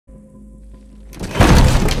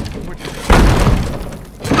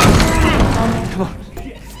Come on.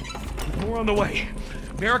 More on the way.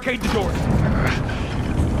 Barricade the doors.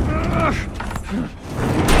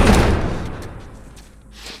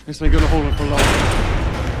 This ain't gonna hold it for long.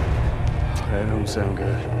 That don't sound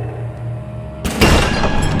good.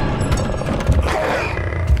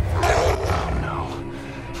 Oh no.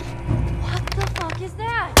 What the fuck is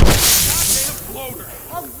that? Goddamn bloater.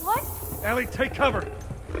 A what? Ellie, take cover.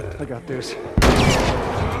 I got this.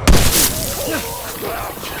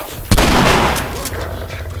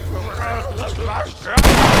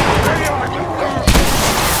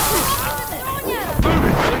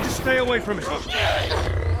 Ellie, just stay away from it.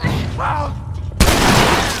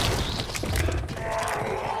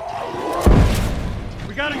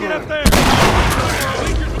 We gotta get up there.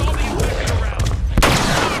 Bleachers with all the infected around.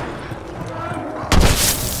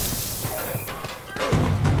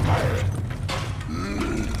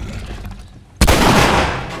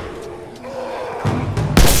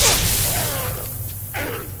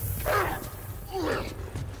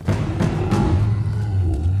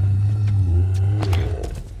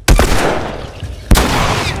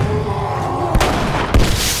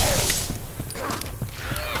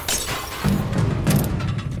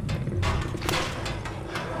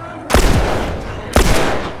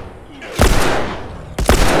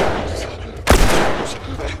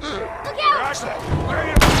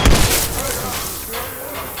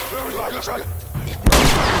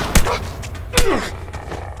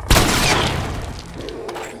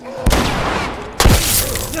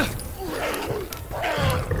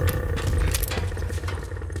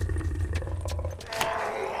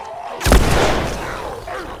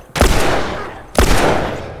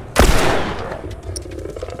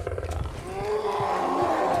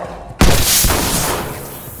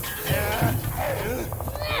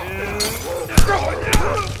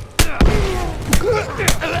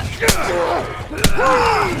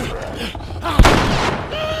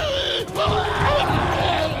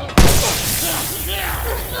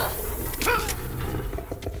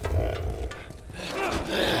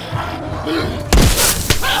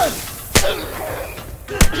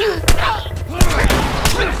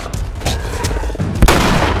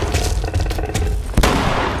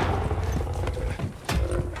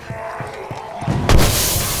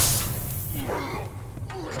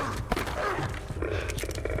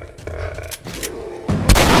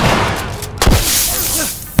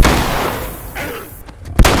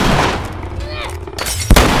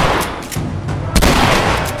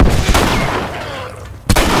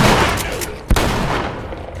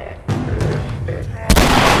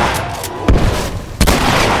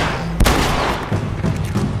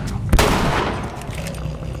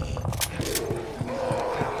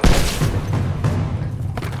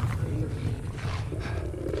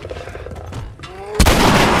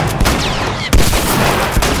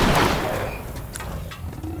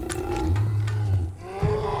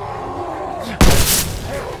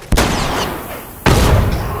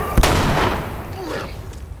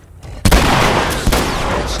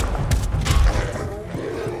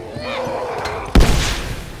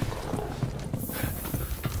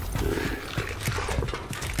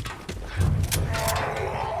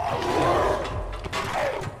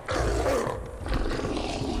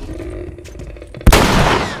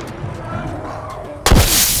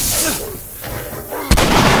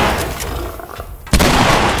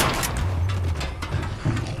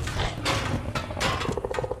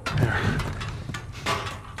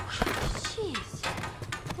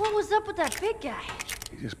 What's up with that big guy?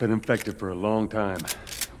 He's just been infected for a long time.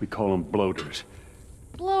 We call them bloaters.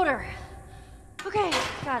 Bloater. Okay,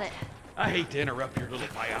 got it. I hate to interrupt your little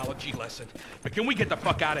biology lesson, but can we get the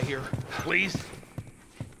fuck out of here, please?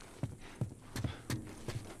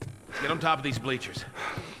 Get on top of these bleachers.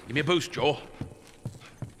 Give me a boost, Joel.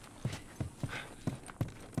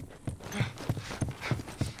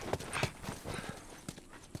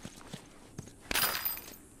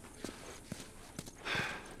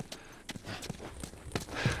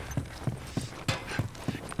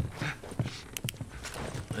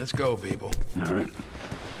 Let's go, people. All right.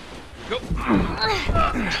 Go.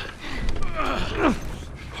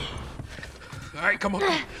 All right, come on.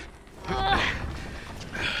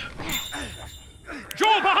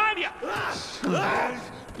 Joel, behind you!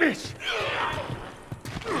 Bitch!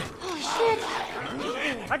 Oh, shit!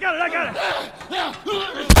 I got it!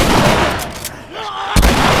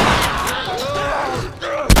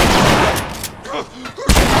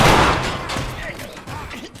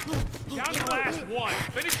 Down to the last one.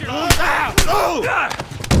 Finish your... No!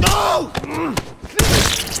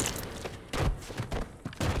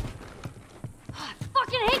 I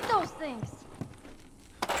fucking hate those things!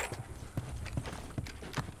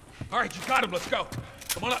 All right, you got him. Let's go.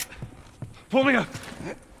 Come on up. Pull me up.